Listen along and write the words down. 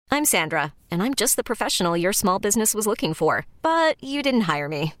I'm Sandra, and I'm just the professional your small business was looking for. But you didn't hire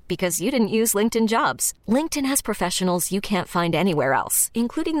me because you didn't use LinkedIn Jobs. LinkedIn has professionals you can't find anywhere else,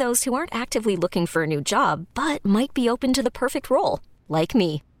 including those who aren't actively looking for a new job, but might be open to the perfect role, like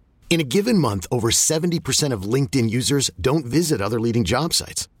me. In a given month, over 70% of LinkedIn users don't visit other leading job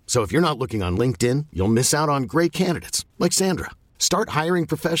sites. So if you're not looking on LinkedIn, you'll miss out on great candidates like Sandra. Start hiring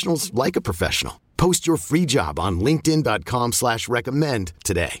professionals like a professional. Post your free job on linkedin.com/recommend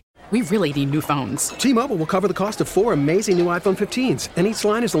today. We really need new phones. T-Mobile will cover the cost of 4 amazing new iPhone 15s, and each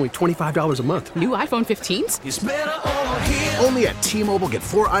line is only $25 a month. New iPhone 15s? It's better over here. Only at T-Mobile, get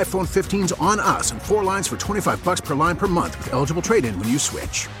 4 iPhone 15s on us and 4 lines for $25 per line per month with eligible trade-in when you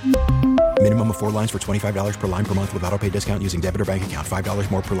switch. Minimum of 4 lines for $25 per line per month with autopay discount using debit or bank account.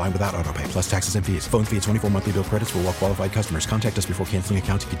 $5 more per line without autopay, plus taxes and fees. Phone fee at 24 monthly bill credits for well-qualified customers. Contact us before canceling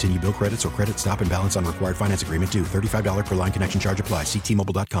account to continue bill credits or credit stop and balance on required finance agreement due. $35 per line connection charge applies. See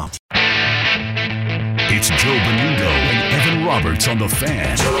T-Mobile.com. It's Joe Benudo and Evan Roberts on The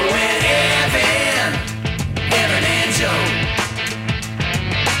Fan. Joe and Evan and Joe.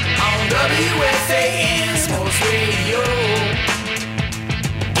 On WFAN Sports Radio.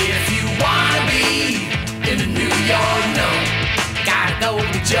 If you wanna be in the New York, no, gotta go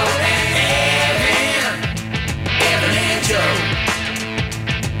with Joe and Evan and Joe.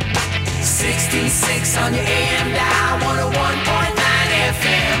 66 on your AM dial, 101.9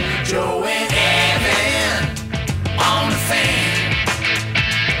 FM. Joe and Evan on The Fan.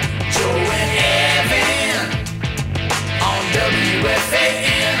 Joe and Evan on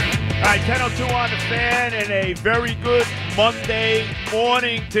WFAN. All right, 10:02 on The Fan, and a very good Monday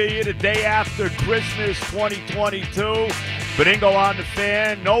morning to you, the day after Christmas 2022. Beningo on The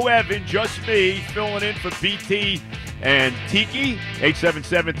Fan. No Evan, just me, filling in for BT and Tiki.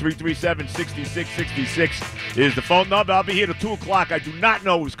 877-337-6666 is the phone number. I'll be here till 2 o'clock. I do not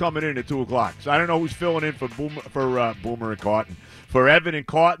know who's coming in at 2 o'clock, so I don't know who's filling in for Boomer and Carton. For Evan and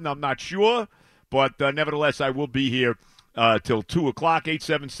Carton, I'm not sure, but nevertheless, I will be here till 2 o'clock.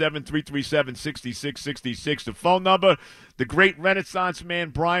 877-337-6666, the phone number. The great Renaissance man,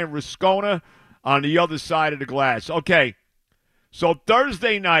 Brian Rascona, on the other side of the glass. Okay, so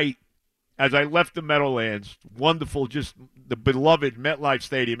Thursday night, as I left the Meadowlands, wonderful, just the beloved MetLife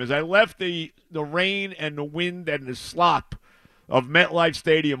Stadium, as I left the rain and the wind and the slop of MetLife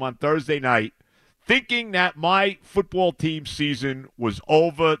Stadium on Thursday night, thinking that my football team season was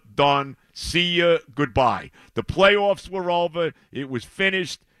over, done, see ya, goodbye. The playoffs were over. It was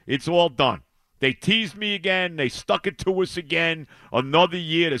finished. It's all done. They teased me again. They stuck it to us again. Another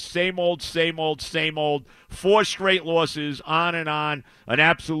year, the same old, same old, same old. 4 straight losses, on and on. An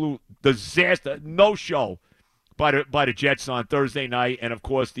absolute disaster. No show by the Jets on Thursday night. And, of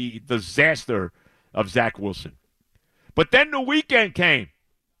course, the disaster of Zach Wilson. But then the weekend came.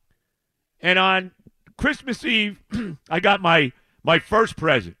 And on Christmas Eve, I got my first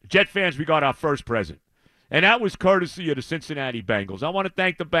present. Jet fans, we got our first present. And that was courtesy of the Cincinnati Bengals. I want to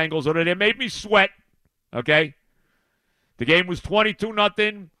thank the Bengals. They made me sweat, okay? The game was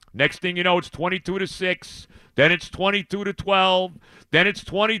 22-0. Next thing you know, it's 22-6. Then it's 22-12. Then it's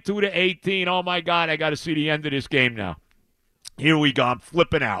 22-18. Oh, my God, I got to see the end of this game now. Here we go. I'm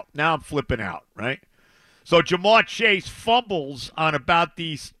flipping out. Now I'm flipping out, right? So Jamar Chase fumbles on about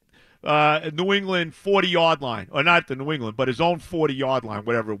these New England 40-yard line. Or not the New England, but his own 40-yard line,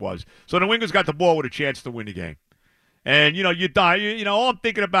 whatever it was. So New England's got the ball with a chance to win the game. And, you die. All I'm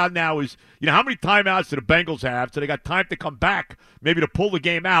thinking about now is, how many timeouts do the Bengals have? So they got time to come back, maybe to pull the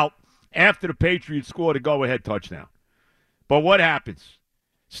game out after the Patriots score the go-ahead touchdown. But what happens?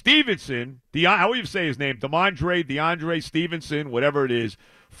 Stevenson, how do you say his name? DeAndre Stevenson, whatever it is,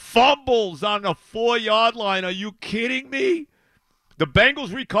 fumbles on the 4-yard line. Are you kidding me? The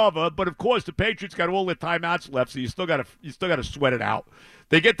Bengals recover, but of course the Patriots got all their timeouts left, so you still got to sweat it out.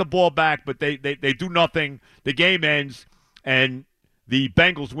 They get the ball back, but they do nothing. The game ends, and the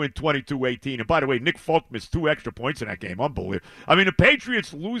Bengals win 22-18. And by the way, Nick Folk missed 2 extra points in that game. Unbelievable. I mean, the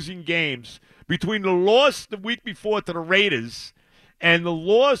Patriots losing games between the loss the week before to the Raiders and the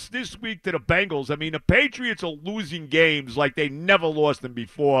loss this week to the Bengals. I mean, the Patriots are losing games like they never lost them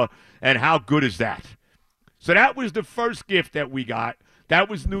before, and how good is that? So that was the first gift that we got. That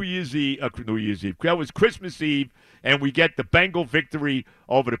was New Year's Eve. That was Christmas Eve, and we get the Bengal victory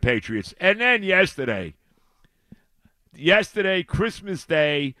over the Patriots. And then yesterday, Christmas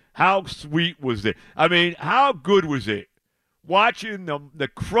Day, how sweet was it? I mean, how good was it? Watching the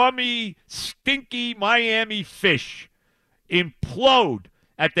crummy, stinky Miami Fish implode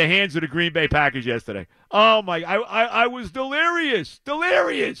at the hands of the Green Bay Packers yesterday. Oh, my, I was delirious.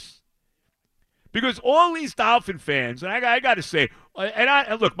 Because all these Dolphin fans, and I got to say,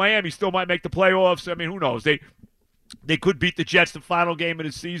 And look, Miami still might make the playoffs. I mean, who knows? They could beat the Jets the final game of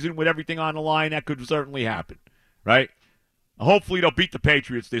the season with everything on the line. That could certainly happen, right? Hopefully they'll beat the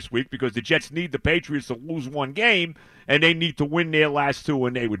Patriots this week because the Jets need the Patriots to lose one game, and they need to win their last two,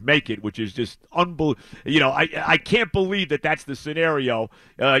 and they would make it, which is just unbelievable. I can't believe that that's the scenario,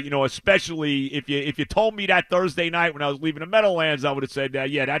 especially if you told me that Thursday night when I was leaving the Meadowlands, I would have said,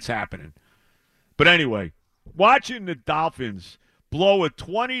 yeah, that's happening. But anyway, watching the Dolphins blow a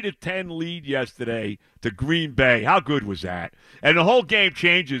 20-10 lead yesterday to Green Bay, how good was that? And the whole game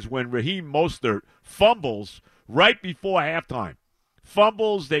changes when Raheem Mostert fumbles right before halftime.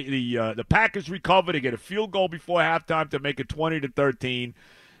 Fumbles, the Packers recover. They get a field goal before halftime to make it 20-13,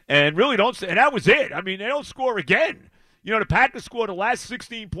 and really don't. And that was it. I mean, they don't score again. The Packers scored the last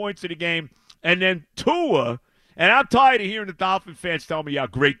 16 points of the game, and then Tua. And I'm tired of hearing the Dolphin fans tell me how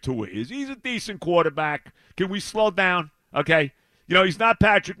great Tua is. He's a decent quarterback. Can we slow down? Okay, he's not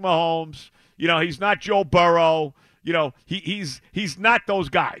Patrick Mahomes. He's not Joe Burrow. He's not those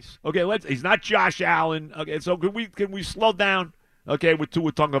guys. Okay, he's not Josh Allen. Okay, so can we slow down? Okay, with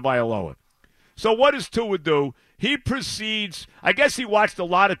Tua Tagovailoa. So what does Tua do? He proceeds. I guess he watched a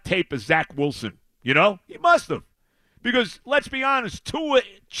lot of tape of Zach Wilson. He must have, because let's be honest, Tua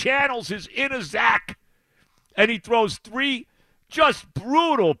channels his inner Zach, and he throws 3 just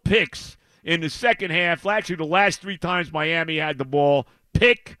brutal picks in the second half. Actually, the last 3 times Miami had the ball,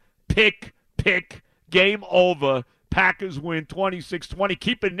 pick. Game over. Packers win 26-20,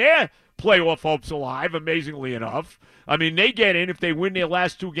 keeping their playoff hopes alive, amazingly enough. I mean, they get in if they win their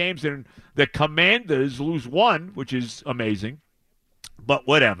last 2 games, and the Commanders lose 1, which is amazing. But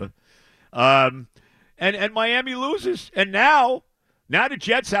whatever. And Miami loses. And now the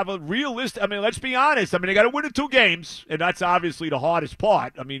Jets have a realistic – I mean, let's be honest. I mean, they got to win the 2 games, and that's obviously the hardest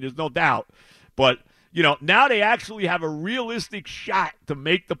part. I mean, there's no doubt. But, now they actually have a realistic shot to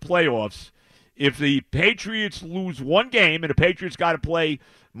make the playoffs. If the Patriots lose 1 game, and the Patriots got to play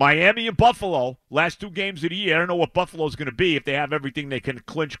Miami and Buffalo last 2 games of the year, I don't know what Buffalo's going to be. If they have everything they can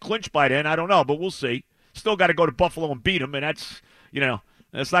clinch by then, I don't know, but we'll see. Still got to go to Buffalo and beat them, and that's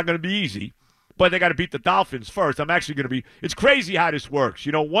not going to be easy. But they got to beat the Dolphins first. It's crazy how this works.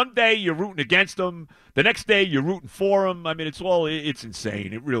 One day you're rooting against them, the next day you're rooting for them. I mean, it's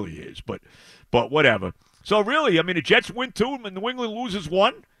insane. It really is. But whatever. So really, I mean, the Jets win 2, and New England loses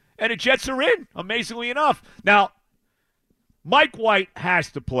 1. And the Jets are in, amazingly enough. Now, Mike White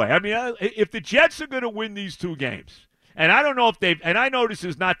has to play. I mean, if the Jets are going to win these 2 games, and I don't know if and I know this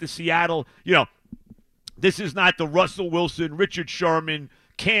is not the Seattle, this is not the Russell Wilson, Richard Sherman,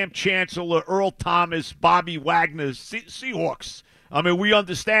 Cam Chancellor, Earl Thomas, Bobby Wagner, Seahawks. I mean, we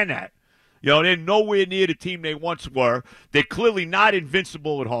understand that. They're nowhere near the team they once were. They're clearly not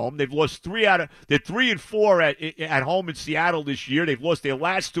invincible at home. They've lost 3 they're 3-4 at home in Seattle this year. They've lost their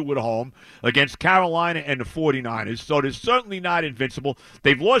last 2 at home against Carolina and the 49ers. So they're certainly not invincible.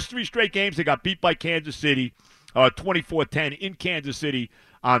 They've lost 3 straight games. They got beat by Kansas City 24-10 in Kansas City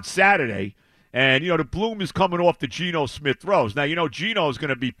on Saturday. And, the bloom is coming off the Geno Smith throws. Now, Geno is going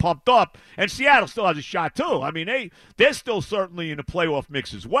to be pumped up, and Seattle still has a shot too. I mean, they're still certainly in the playoff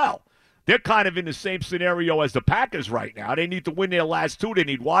mix as well. They're kind of in the same scenario as the Packers right now. They need to win their last 2. They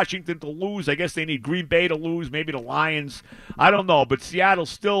need Washington to lose. I guess they need Green Bay to lose, maybe the Lions. I don't know. But Seattle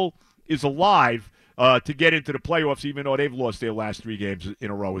still is alive to get into the playoffs, even though they've lost their last 3 games in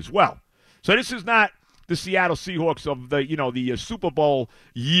a row as well. So this is not the Seattle Seahawks of the Super Bowl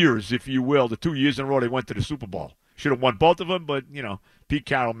years, if you will. The 2 years in a row they went to the Super Bowl. Should have won both of them, but, Pete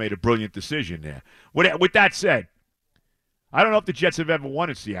Carroll made a brilliant decision there. With that said, I don't know if the Jets have ever won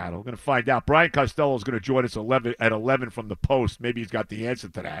in Seattle. We're going to find out. Brian Costello is going to join us at 11 from the Post. Maybe he's got the answer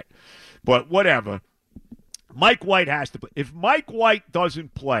to that. But whatever. Mike White has to play. If Mike White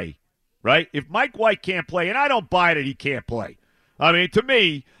doesn't play, right? If Mike White can't play, and I don't buy that he can't play. I mean, to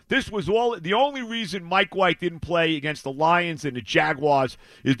me, this was the only reason Mike White didn't play against the Lions and the Jaguars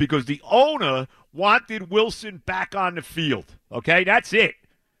is because the owner wanted Wilson back on the field. Okay? That's it.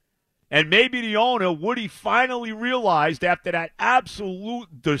 And maybe the owner, Woody, finally realized after that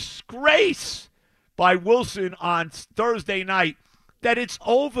absolute disgrace by Wilson on Thursday night that it's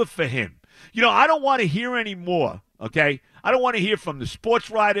over for him. I don't want to hear any more, okay? I don't want to hear from the sports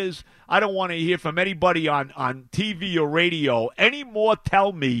writers. I don't want to hear from anybody on TV or radio anymore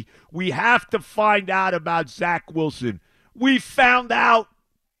tell me we have to find out about Zach Wilson. We found out.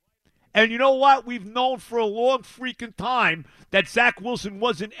 And you know what? We've known for a long freaking time that Zach Wilson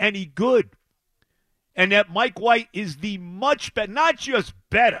wasn't any good. And that Mike White is the much better, not just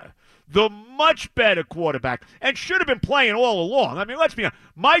better, the much better quarterback. And should have been playing all along. I mean, let's be honest.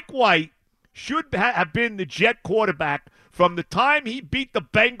 Mike White should have been the Jet quarterback from the time he beat the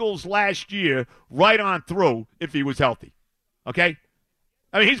Bengals last year right on through if he was healthy. Okay?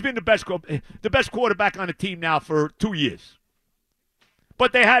 I mean, he's been the best quarterback on the team now for 2 years.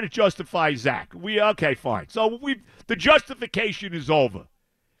 But they had to justify Zach. Okay, fine. So the justification is over.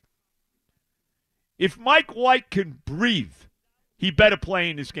 If Mike White can breathe, he better play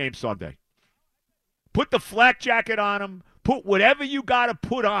in this game Sunday. Put the flak jacket on him. Put whatever you got to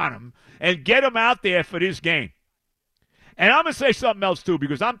put on him and get him out there for this game. And I'm going to say something else, too,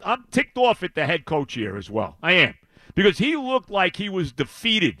 because I'm ticked off at the head coach here as well. I am. Because he looked like he was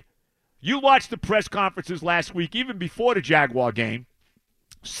defeated. You watched the press conferences last week, even before the Jaguar game.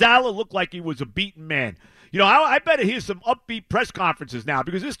 Saleh looked like he was a beaten man. You know, I better hear some upbeat press conferences now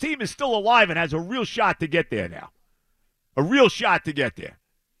because this team is still alive and has a real shot to get there now. A real shot to get there.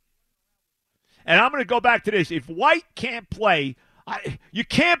 And I'm going to go back to this. If White can't play, you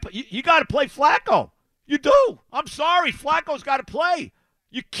got to play Flacco. You do. I'm sorry. Flacco's got to play.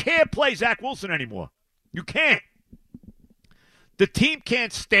 You can't play Zach Wilson anymore. You can't. The team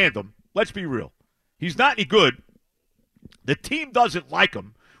can't stand him. Let's be real. He's not any good. The team doesn't like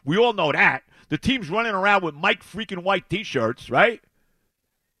him. We all know that. The team's running around with Mike freaking White T-shirts, right?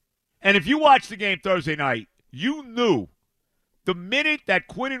 And if you watched the game Thursday night, you knew the minute that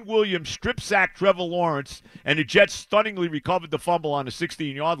Quinnen Williams strip-sacked Trevor Lawrence and the Jets stunningly recovered the fumble on the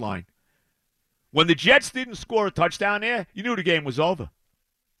 16-yard line, when the Jets didn't score a touchdown there, you knew the game was over.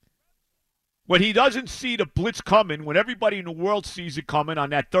 When he doesn't see the blitz coming, when everybody in the world sees it coming on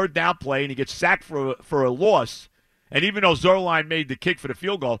that third down play and he gets sacked for a loss, and even though Zerline made the kick for the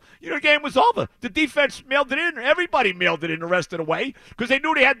field goal, you know the game was over. The defense mailed it in. Everybody mailed it in the rest of the way because they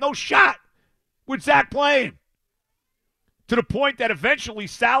knew they had no shot with Zach playing. To the point that eventually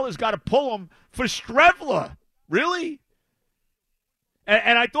Saleh's got to pull him for Streveler. Really?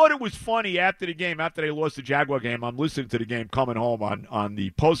 And I thought it was funny after the game, after they lost the Jaguar game. I'm listening to the game coming home on the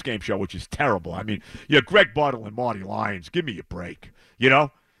post-game show, which is terrible. I mean, Greg Buttle and Marty Lyons, give me a break. You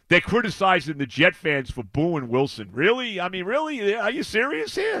know? They're criticizing the Jet fans for booing Wilson. Really? I mean, really? Are you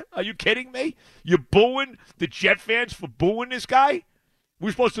serious here? Are you kidding me? You're booing the Jet fans for booing this guy?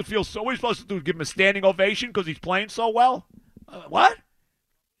 We're supposed to give him a standing ovation because he's playing so well? What?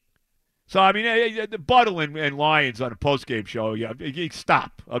 So, I mean, Buttle and Lyons on a post-game show,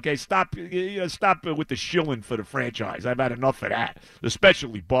 stop, okay? Stop with the shilling for the franchise. I've had enough of that,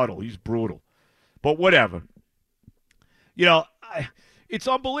 especially Buttle. He's brutal. But whatever. You know, it's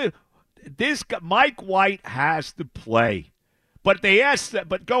unbelievable. This guy, Mike White has to play. But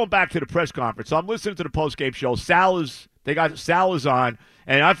going back to the press conference, so I'm listening to the post-game show. They got Saleh's on,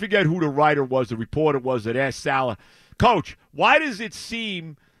 and I forget who the writer was, the reporter was that asked Saleh, Coach, why does it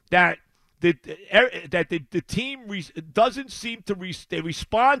seem that the team doesn't seem to they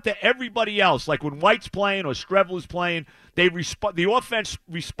respond to everybody else? Like when White's playing or Streveler's playing, the offense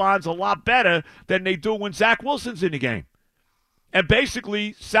responds a lot better than they do when Zach Wilson's in the game. And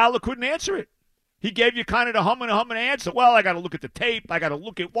basically, Saleh couldn't answer it. He gave you kind of the humming answer. Well, I got to look at the tape. I got to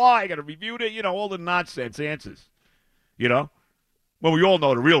look at why. I got to review it. All the nonsense answers. Well, we all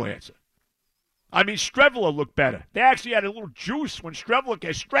know the real answer. I mean, Streveler looked better. They actually had a little juice when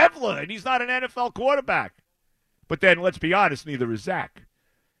Streveler, and he's not an NFL quarterback. But then, let's be honest, neither is Zach.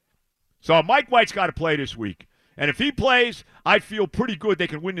 So Mike White's got to play this week. And if he plays, I feel pretty good they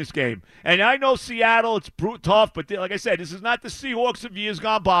can win this game. And I know Seattle, it's tough, but like I said, this is not the Seahawks of years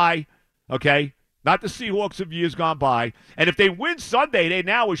gone by, okay? Not the Seahawks of years gone by. And if they win Sunday, they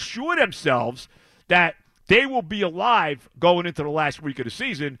now assure themselves that they will be alive going into the last week of the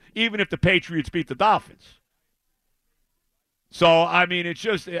season, even if the Patriots beat the Dolphins. So, I mean, it's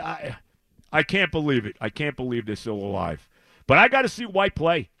just, I can't believe it. I can't believe they're still alive. But I got to see White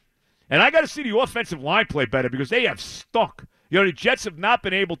play. And I got to see the offensive line play better because they have stunk. The Jets have not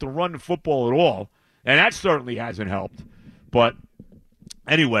been able to run the football at all, and that certainly hasn't helped. But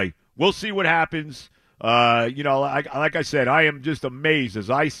anyway, we'll see what happens. Like I said, I am just amazed as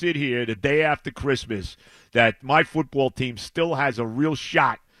I sit here the day after Christmas that my football team still has a real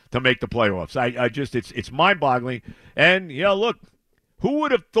shot to make the playoffs. It's mind-boggling. And, look, who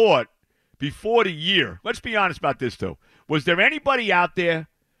would have thought before the year, let's be honest about this, too. Was there anybody out there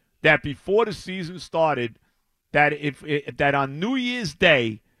that before the season started, that on New Year's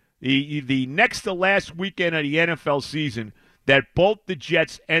Day, the next to last weekend of the NFL season, that both the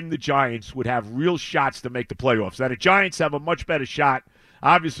Jets and the Giants would have real shots to make the playoffs? Now, the Giants have a much better shot.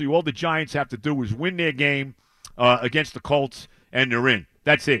 Obviously, all the Giants have to do is win their game against the Colts, and they're in.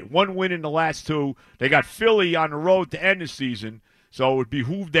 That's it. One win in the last two. They got Philly on the road to end the season. So it would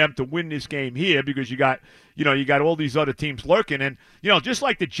behoove them to win this game here because you got all these other teams lurking. And, just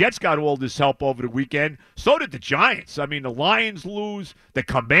like the Jets got all this help over the weekend, so did the Giants. I mean, the Lions lose, the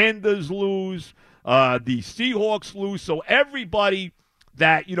Commanders lose, the Seahawks lose. So everybody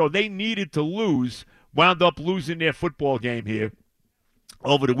that, they needed to lose wound up losing their football game here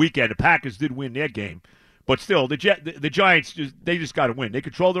over the weekend. The Packers did win their game. But still, the Giants just got to win. They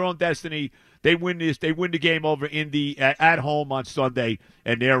control their own destiny. They win this. They win the game over Indy at home on Sunday,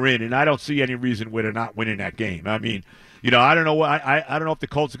 and they're in. And I don't see any reason why they're not winning that game. I mean, I don't know. I don't know if the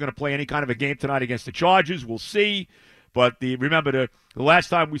Colts are going to play any kind of a game tonight against the Chargers. We'll see. But remember the last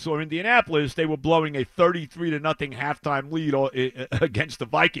time we saw Indianapolis, they were blowing a 33-0 halftime lead against the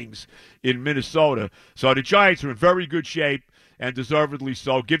Vikings in Minnesota. So the Giants are in very good shape, and deservedly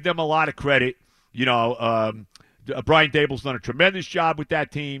so. Give them a lot of credit. Brian Daboll's done a tremendous job with that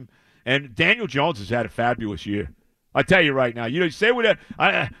team, and Daniel Jones has had a fabulous year. I tell you right now, say what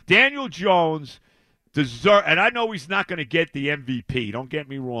Daniel Jones deserve, and I know he's not going to get the MVP. Don't get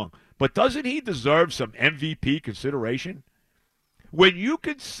me wrong, but doesn't he deserve some MVP consideration? When you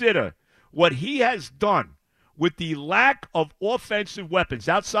consider what he has done with the lack of offensive weapons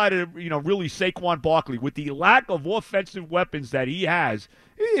outside of really Saquon Barkley, with the lack of offensive weapons that he has.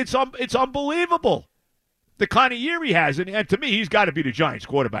 It's unbelievable, the kind of year he has. And to me, he's got to be the Giants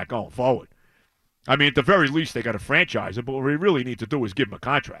quarterback going forward. I mean, at the very least, they got to franchise him, but what we really need to do is give him a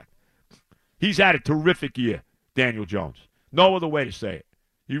contract. He's had a terrific year, Daniel Jones. No other way to say it.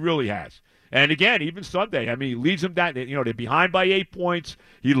 He really has. And again, even Sunday, I mean, he leads them down. They're behind by 8 points.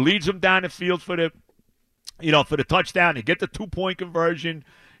 He leads them down the field for the touchdown. They get the 2-point conversion.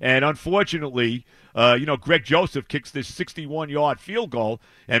 And unfortunately, Greg Joseph kicks this 61-yard field goal,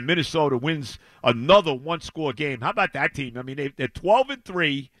 and Minnesota wins another one-score game. How about that team? I mean, they're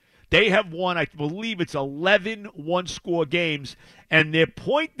 12-3. They have won, I believe it's 11 one-score games, and their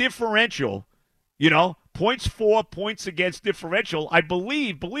point differential, points for, points against differential, I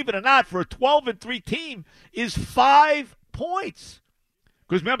believe it or not, for a 12-3 team is 5 points.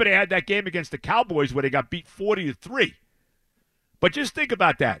 Because remember, they had that game against the Cowboys where they got beat 40-3. But just think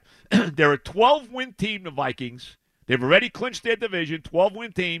about that. They're a 12-win team, the Vikings. They've already clinched their division,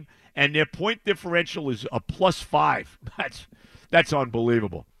 12-win team, and their point differential is a +5. That's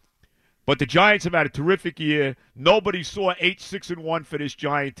unbelievable. But the Giants have had a terrific year. Nobody saw 8-6-1 for this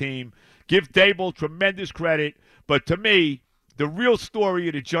Giant team. Give Daboll tremendous credit. But to me, the real story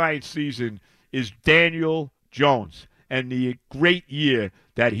of the Giants season is Daniel Jones and the great year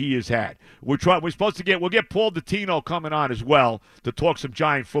that he has had. We'll get Paul Dottino coming on as well to talk some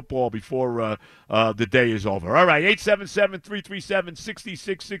Giant football before the day is over. All right,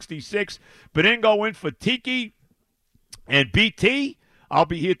 877-337-6666. Benigno in for Tiki and BT. I'll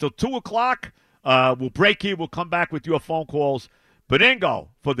be here till 2 o'clock. We'll break here. We'll come back with your phone calls. Benigno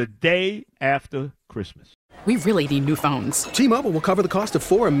for the day after Christmas. We really need new phones. T-Mobile will cover the cost of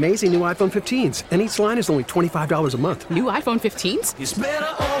 4 amazing new iPhone 15s, and each line is only $25 a month. New iPhone 15s? It's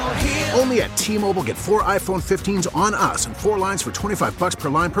better over here. Only at T-Mobile, get 4 iPhone 15s on us and 4 lines for $25 per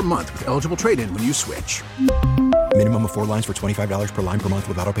line per month with eligible trade-in when you switch. Minimum of 4 lines for $25 per line per month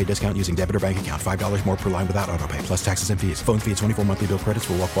with autopay discount using debit or bank account. $5 more per line without autopay, plus taxes and fees. Phone fee at 24 monthly bill credits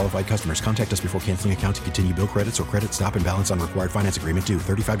for well-qualified customers. Contact us before canceling account to continue bill credits or credit stop and balance on required finance agreement due.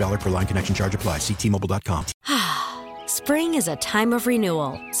 $35 per line connection charge applies. See T-Mobile.com. Spring is a time of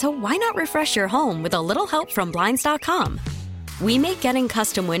renewal, so why not refresh your home with a little help from Blinds.com? We make getting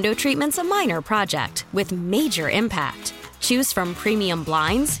custom window treatments a minor project with major impact. Choose from premium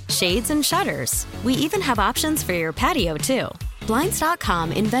blinds, shades, and shutters. We even have options for your patio, too.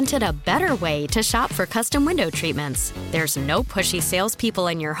 Blinds.com invented a better way to shop for custom window treatments. There's no pushy salespeople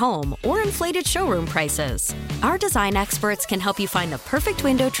in your home or inflated showroom prices. Our design experts can help you find the perfect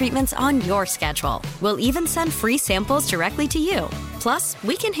window treatments on your schedule. We'll even send free samples directly to you. Plus,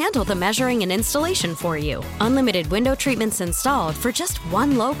 we can handle the measuring and installation for you. Unlimited window treatments installed for just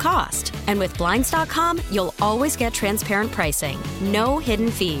one low cost. And with Blinds.com, you'll always get transparent pricing. No hidden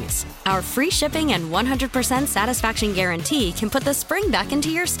fees. Our free shipping and 100% satisfaction guarantee can put the spring back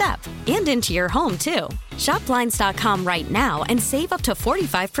into your step and into your home, too. Shop Blinds.com right now and save up to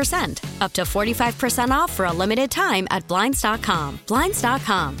 45%. Up to 45% off for a limited time at Blinds.com.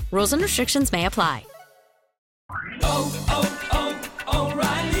 Blinds.com. Rules and restrictions may apply.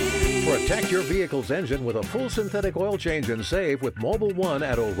 O'Reilly. Protect your vehicle's engine with a full synthetic oil change and save with Mobil 1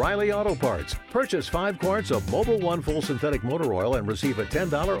 at O'Reilly Auto Parts. Purchase 5 quarts of Mobil 1 full synthetic motor oil and receive a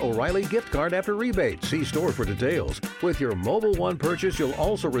 $10 O'Reilly gift card after rebate. See store for details. With your Mobil 1 purchase, you'll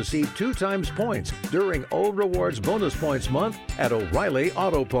also receive 2 times points during O Rewards Bonus Points Month at O'Reilly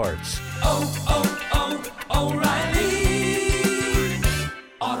Auto Parts. O'Reilly.